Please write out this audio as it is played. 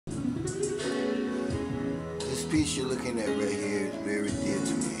piece you're looking at right here is very dear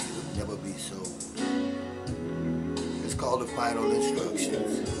to me. It'll never be sold. It's called The Final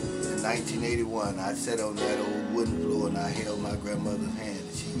Instructions. In 1981, I sat on that old wooden floor and I held my grandmother's hand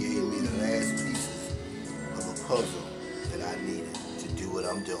and she gave me the last pieces of a puzzle that I needed to do what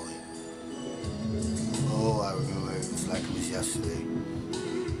I'm doing. Oh, I remember it was like it was yesterday.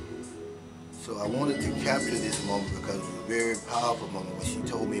 So I wanted to capture this moment because it was a very powerful moment when she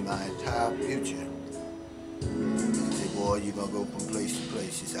told me my entire future. She said, boy, you're going to go from place to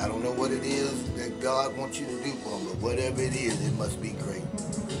place. She said, I don't know what it is that God wants you to do for him, but whatever it is, it must be great.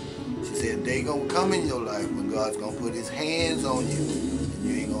 She said, a day going to come in your life when God's going to put his hands on you and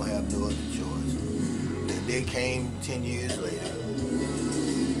you ain't going to have no other choice. That day came 10 years later,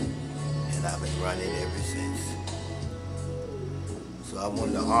 and I've been running ever since. So I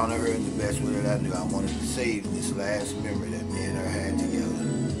wanted to honor her in the best way that I knew. I wanted to save this last memory that me and her had together.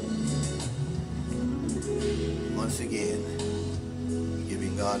 Once again,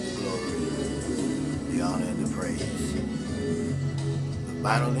 giving God the glory, the honor, and the praise. The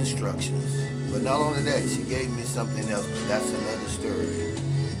final instructions. But not only that, she gave me something else, but that's another story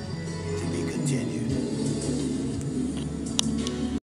to be continued.